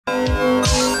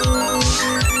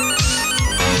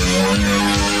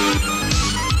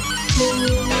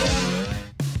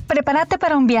Prepárate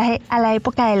para un viaje a la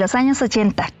época de los años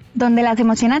 80, donde las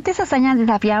emocionantes hazañas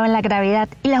desafiaban la gravedad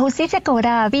y la justicia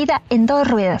cobraba vida en dos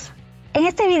ruedas. En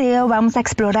este video vamos a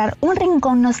explorar un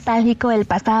rincón nostálgico del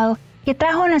pasado que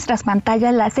trajo a nuestras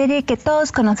pantallas la serie que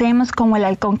todos conocemos como El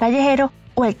Halcón Callejero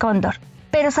o El Cóndor.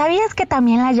 ¿Pero sabías que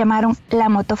también la llamaron la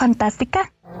moto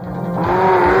fantástica?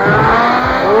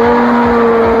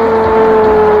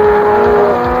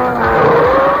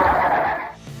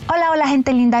 Hola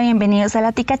gente linda, bienvenidos a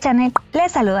la Tica Channel,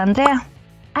 les saluda Andrea.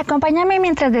 Acompáñame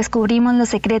mientras descubrimos los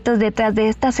secretos detrás de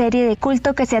esta serie de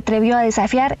culto que se atrevió a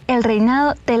desafiar el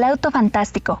reinado del auto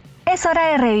fantástico. Es hora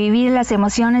de revivir las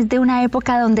emociones de una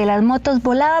época donde las motos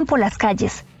volaban por las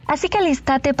calles. Así que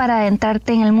alístate para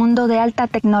adentrarte en el mundo de alta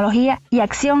tecnología y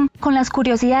acción con las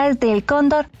curiosidades del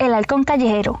Cóndor El Halcón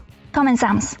Callejero.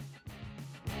 Comenzamos.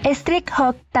 Street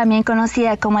Hawk, también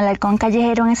conocida como El Halcón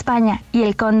Callejero en España y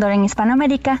El Cóndor en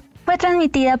Hispanoamérica, fue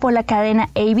transmitida por la cadena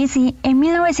ABC en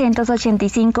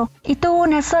 1985 y tuvo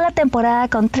una sola temporada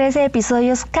con 13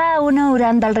 episodios, cada uno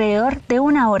durando alrededor de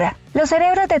una hora. Los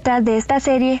cerebros detrás de esta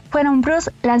serie fueron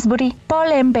Bruce Lansbury,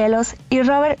 Paul M. Bellows y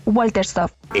Robert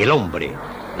Walterstoff. El hombre,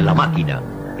 la máquina,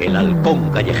 el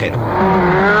halcón callejero.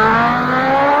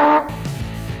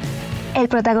 El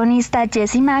protagonista,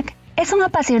 Jesse Mack, es un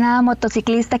apasionado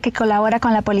motociclista que colabora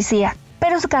con la policía,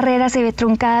 pero su carrera se ve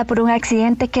truncada por un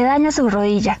accidente que daña su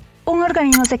rodilla. Un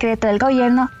organismo secreto del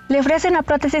gobierno le ofrece una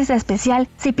prótesis especial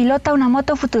si pilota una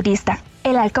moto futurista,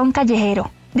 el Halcón Callejero,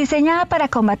 diseñada para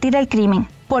combatir el crimen.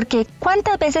 Porque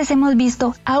 ¿cuántas veces hemos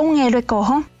visto a un héroe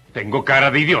cojo? Tengo cara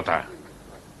de idiota.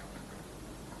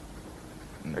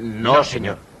 No,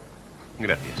 señor.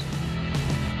 Gracias.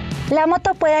 La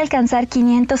moto puede alcanzar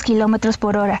 500 km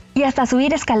por hora y hasta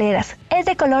subir escaleras. Es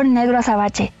de color negro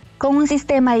azabache, con un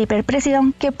sistema de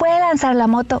hiperpresión que puede lanzar la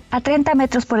moto a 30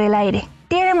 metros por el aire.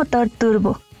 Tiene motor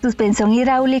turbo, suspensión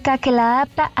hidráulica que la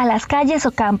adapta a las calles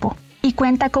o campo, y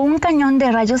cuenta con un cañón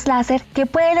de rayos láser que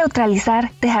puede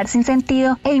neutralizar, dejar sin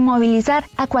sentido e inmovilizar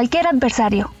a cualquier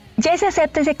adversario. Jesse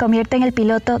acepta y se convierte en el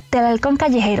piloto del Halcón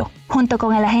Callejero, junto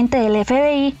con el agente del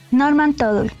FBI, Norman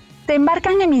Tuttle. Se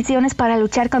embarcan en misiones para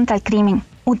luchar contra el crimen,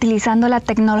 utilizando la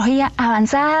tecnología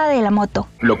avanzada de la moto.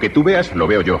 Lo que tú veas lo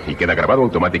veo yo y queda grabado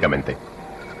automáticamente.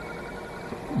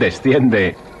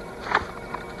 Desciende.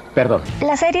 Perdón.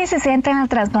 La serie se centra en la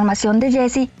transformación de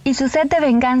Jesse y su sed de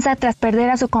venganza tras perder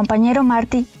a su compañero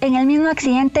Marty en el mismo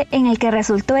accidente en el que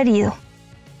resultó herido.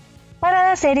 Para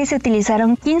la serie se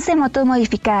utilizaron 15 motos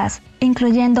modificadas,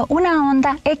 incluyendo una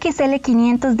Honda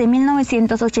XL500 de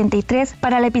 1983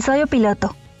 para el episodio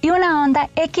piloto y una Honda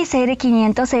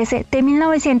XR500S de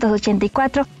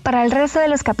 1984 para el resto de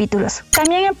los capítulos.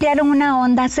 También emplearon una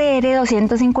Honda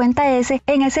CR250S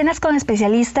en escenas con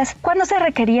especialistas. Cuando se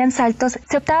requerían saltos,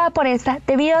 se optaba por esta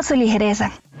debido a su ligereza.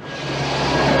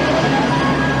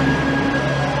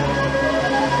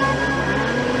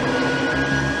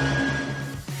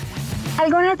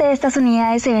 Algunas de estas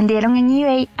unidades se vendieron en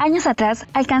eBay años atrás,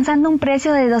 alcanzando un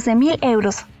precio de 12.000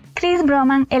 euros. Chris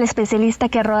Broman, el especialista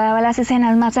que rodaba las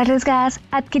escenas más arriesgadas,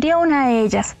 adquirió una de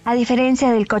ellas. A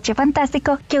diferencia del coche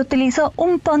fantástico, que utilizó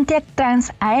un Pontiac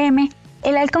Trans AM,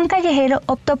 el Halcón Callejero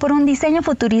optó por un diseño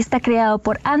futurista creado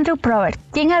por Andrew Probert,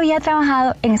 quien había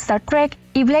trabajado en Star Trek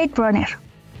y Blade Runner.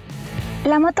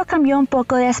 La moto cambió un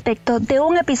poco de aspecto de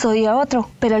un episodio a otro,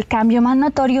 pero el cambio más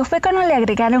notorio fue cuando le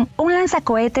agregaron un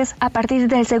lanzacohetes a partir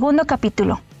del segundo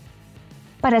capítulo.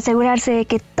 Para asegurarse de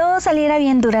que todo saliera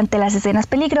bien durante las escenas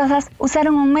peligrosas,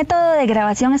 usaron un método de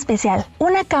grabación especial.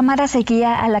 Una cámara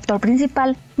seguía al actor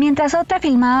principal, mientras otra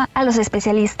filmaba a los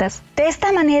especialistas. De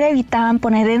esta manera evitaban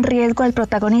poner en riesgo al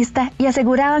protagonista y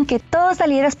aseguraban que todo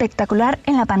saliera espectacular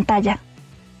en la pantalla.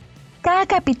 Cada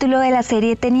capítulo de la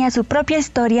serie tenía su propia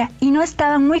historia y no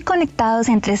estaban muy conectados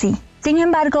entre sí. Sin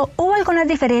embargo, hubo algunas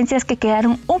diferencias que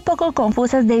quedaron un poco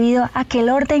confusas debido a que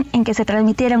el orden en que se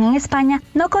transmitieron en España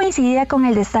no coincidía con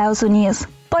el de Estados Unidos.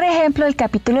 Por ejemplo, el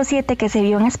capítulo 7 que se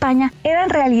vio en España era en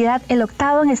realidad el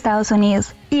octavo en Estados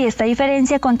Unidos, y esta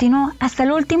diferencia continuó hasta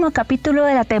el último capítulo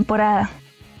de la temporada.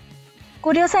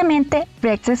 Curiosamente,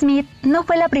 Rex Smith no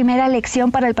fue la primera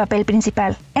elección para el papel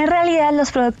principal. En realidad,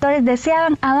 los productores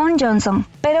deseaban a Don Johnson,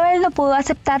 pero él no pudo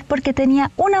aceptar porque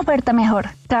tenía una oferta mejor: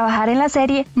 trabajar en la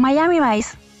serie Miami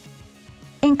Vice.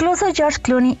 Incluso George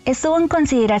Clooney estuvo en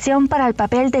consideración para el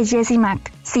papel de Jesse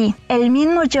Mack. Sí, el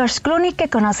mismo George Clooney que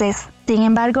conoces, Sin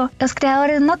embargo, los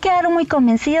creadores no quedaron muy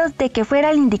convencidos de que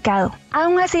fuera el indicado.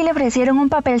 Aún así le ofrecieron un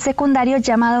papel secundario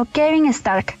llamado Kevin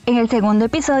Stark. En el segundo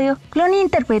episodio, Clooney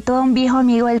interpretó a un viejo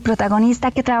amigo del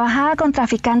protagonista que trabajaba con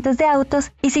traficantes de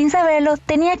autos y sin saberlo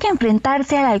tenía que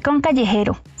enfrentarse al halcón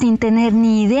callejero, sin tener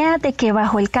ni idea de que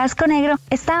bajo el casco negro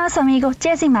estaba su amigo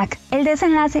Jesse Mack. El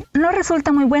desenlace no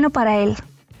resulta muy bueno para él.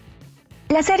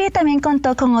 La serie también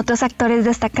contó con otros actores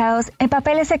destacados en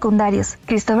papeles secundarios.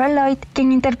 Christopher Lloyd,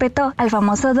 quien interpretó al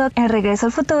famoso Doc en Regreso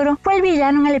al Futuro, fue el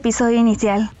villano en el episodio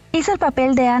inicial. Hizo el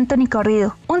papel de Anthony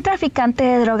Corrido, un traficante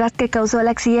de drogas que causó el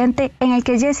accidente en el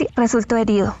que Jesse resultó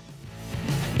herido.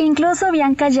 Incluso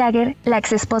Bianca Jagger, la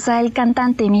ex esposa del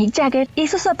cantante Mick Jagger,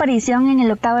 hizo su aparición en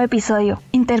el 8º episodio,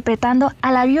 interpretando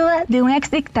a la viuda de un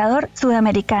ex dictador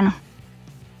sudamericano.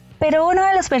 Pero uno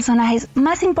de los personajes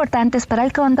más importantes para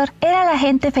el Cóndor era el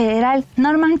agente federal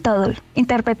Norman Tuttle,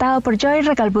 interpretado por Joey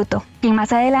Regalbuto, quien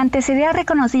más adelante sería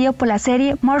reconocido por la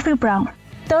serie Murphy Brown.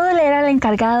 Tuttle era el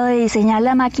encargado de diseñar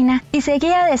la máquina y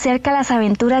seguía de cerca las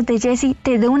aventuras de Jesse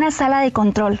desde una sala de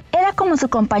control. Era como su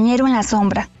compañero en la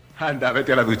sombra. Anda,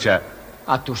 vete a la ducha.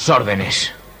 A tus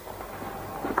órdenes.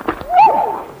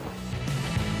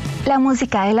 La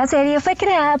música de la serie fue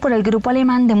creada por el grupo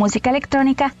alemán de música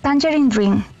electrónica Tangerine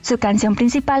Dream. Su canción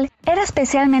principal era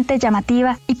especialmente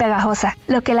llamativa y pegajosa,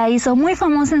 lo que la hizo muy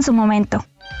famosa en su momento.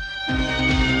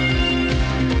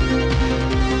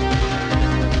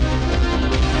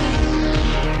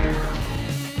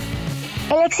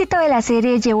 El éxito de la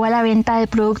serie llevó a la venta de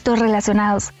productos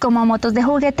relacionados, como motos de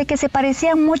juguete que se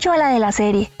parecían mucho a la de la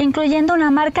serie, incluyendo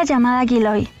una marca llamada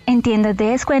Giloy. En tiendas de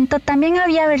descuento también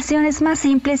había versiones más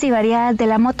simples y variadas de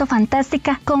la moto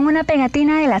fantástica con una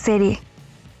pegatina de la serie.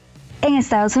 En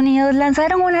Estados Unidos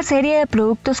lanzaron una serie de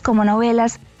productos como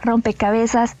novelas,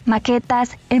 rompecabezas,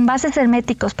 maquetas, envases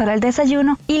herméticos para el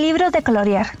desayuno y libros de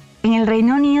colorear. En el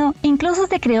Reino Unido incluso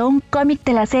se creó un cómic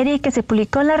de la serie que se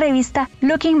publicó en la revista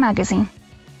Looking Magazine.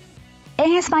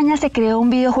 En España se creó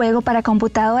un videojuego para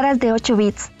computadoras de 8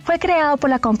 bits. Fue creado por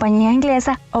la compañía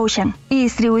inglesa Ocean y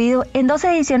distribuido en 2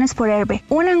 ediciones por Herbe,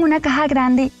 una en una caja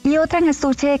grande y otra en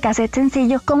estuche de cassette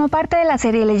sencillo como parte de la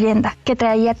serie Leyenda, que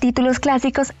traía títulos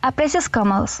clásicos a precios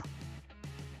cómodos.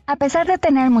 A pesar de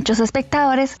tener muchos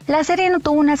espectadores, la serie no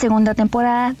tuvo una segunda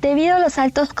temporada debido a los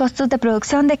altos costos de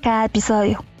producción de cada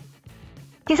episodio.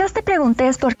 Quizás te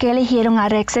preguntes por qué eligieron a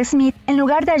Rex Smith en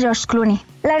lugar de a George Clooney.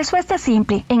 La respuesta es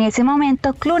simple: en ese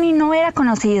momento Clooney no era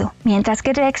conocido, mientras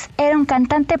que Rex era un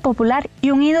cantante popular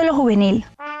y un ídolo juvenil.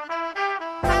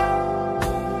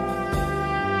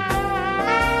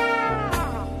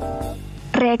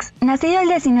 Rex, nacido el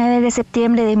 19 de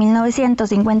septiembre de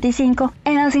 1955,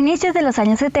 en los inicios de los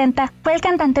años 70, fue el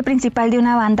cantante principal de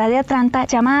una banda de Atlanta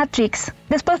llamada Trix.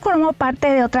 Después formó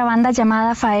parte de otra banda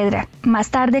llamada Phaedra.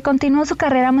 Más tarde continuó su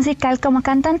carrera musical como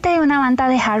cantante de una banda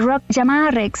de hard rock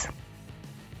llamada Rex.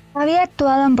 Había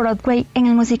actuado en Broadway en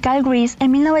el musical Grease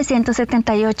en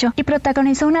 1978 y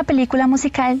protagonizó una película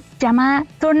musical llamada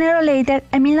Sooner or Later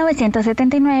en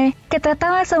 1979 que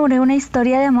trataba sobre una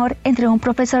historia de amor entre un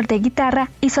profesor de guitarra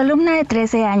y su alumna de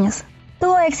 13 años.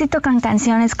 Tuvo éxito con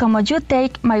canciones como You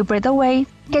Take My Breath Away,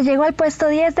 que llegó al puesto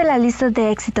 10 de las listas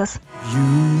de éxitos.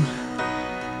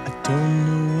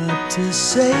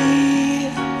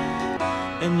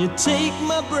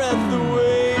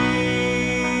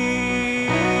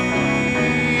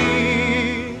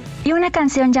 Y una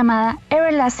canción llamada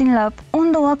Everlasting Love,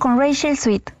 un dúo con Rachel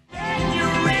Sweet.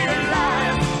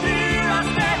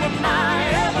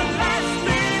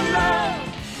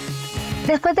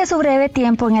 Después de su breve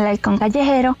tiempo en El Halcón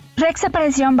Callejero, Rex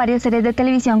apareció en varias series de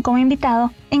televisión como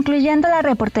invitado, incluyendo La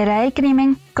Reportera del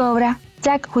Crimen, Cobra,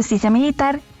 Jack, Justicia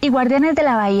Militar y Guardianes de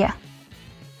la Bahía.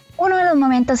 Uno de los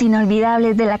momentos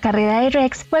inolvidables de la carrera de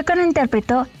Rex fue cuando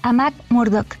interpretó a Matt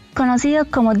Murdock, conocido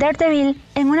como Daredevil,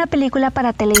 en una película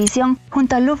para televisión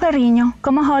junto a Lou Ferrigno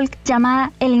como Hulk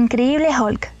llamada El Increíble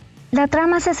Hulk. La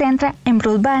trama se centra en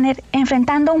Bruce Banner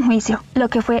enfrentando un juicio, lo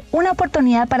que fue una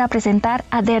oportunidad para presentar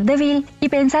a Daredevil y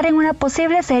pensar en una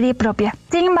posible serie propia.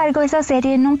 Sin embargo, esa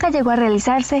serie nunca llegó a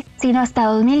realizarse, sino hasta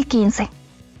 2015.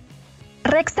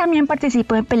 Rex también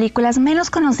participó en películas menos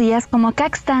conocidas como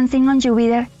Cats Dancing on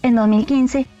Jupiter en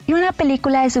 2015 y una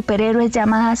película de superhéroes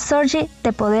llamada Surge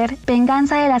de Poder,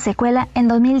 Venganza de la Secuela en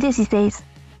 2016.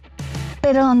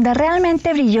 Pero donde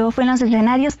realmente brilló fue en los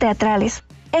escenarios teatrales.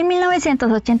 En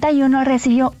 1981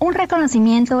 recibió un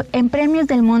reconocimiento en Premios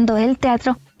del Mundo del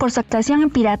Teatro por su actuación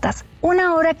en Piratas,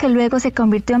 una obra que luego se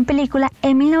convirtió en película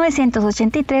en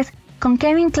 1983 con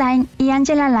Kevin Kline y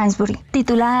Angela Lansbury,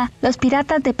 titulada Los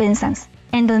Piratas de Penzance.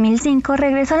 En 2005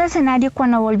 regresó al escenario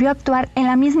cuando volvió a actuar en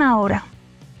la misma obra.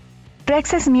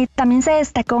 Rex Smith también se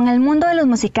destacó en el mundo de los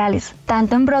musicales,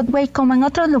 tanto en Broadway como en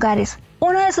otros lugares.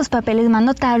 Uno de sus papeles más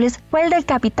notables fue el del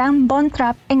capitán Von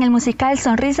Trapp en el musical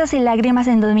Sonrisas y Lágrimas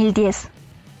en 2010.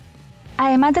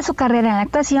 Además de su carrera en la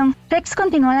actuación, Rex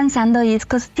continuó lanzando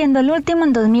discos, siendo el último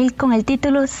en 2000 con el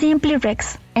título Simply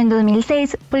Rex. En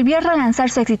 2006 volvió a relanzar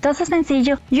su exitoso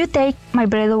sencillo You Take My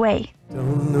Breath Away.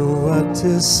 Don't know what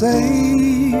to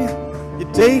say, you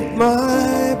take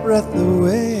my breath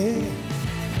away.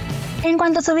 En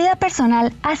cuanto a su vida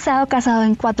personal, ha estado casado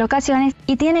en 4 ocasiones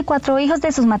y tiene 4 hijos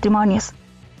de sus matrimonios.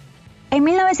 En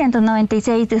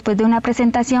 1996, después de una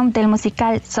presentación del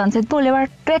musical Sunset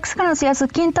Boulevard, Rex conoció a su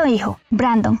 5º hijo,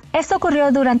 Brandon. Esto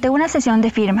ocurrió durante una sesión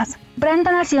de firmas.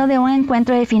 Brandon nació de un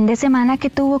encuentro de fin de semana que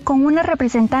tuvo con una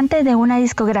representante de una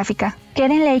discográfica,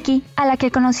 Karen Lakey, a la que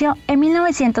conoció en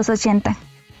 1980.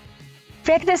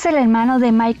 Rex es el hermano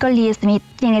de Michael Lee Smith,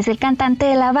 quien es el cantante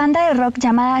de la banda de rock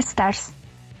llamada Stars.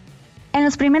 En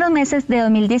los primeros meses de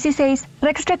 2016,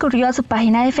 Rex recurrió a su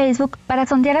página de Facebook para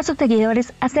sondear a sus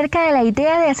seguidores acerca de la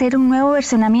idea de hacer un nuevo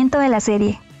versionamiento de la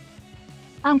serie.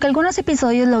 Aunque algunos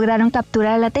episodios lograron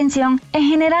capturar la atención, en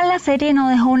general la serie no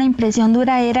dejó una impresión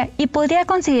duradera y podría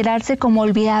considerarse como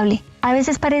olvidable. A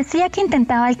veces parecía que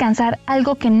intentaba alcanzar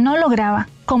algo que no lograba,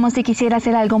 como si quisiera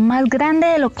hacer algo más grande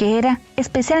de lo que era,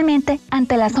 especialmente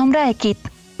ante la sombra de Kit.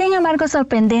 Sin embargo, es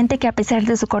sorprendente que a pesar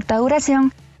de su corta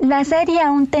duración, la serie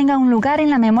aún tenga un lugar en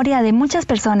la memoria de muchas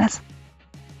personas.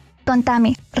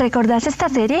 Contame, ¿recordás esta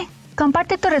serie?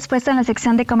 Comparte tu respuesta en la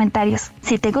sección de comentarios.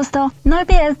 Si te gustó, no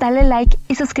olvides darle like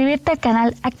y suscribirte al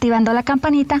canal activando la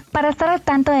campanita para estar al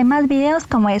tanto de más videos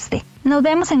como este. Nos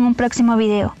vemos en un próximo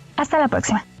video. Hasta la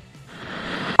próxima.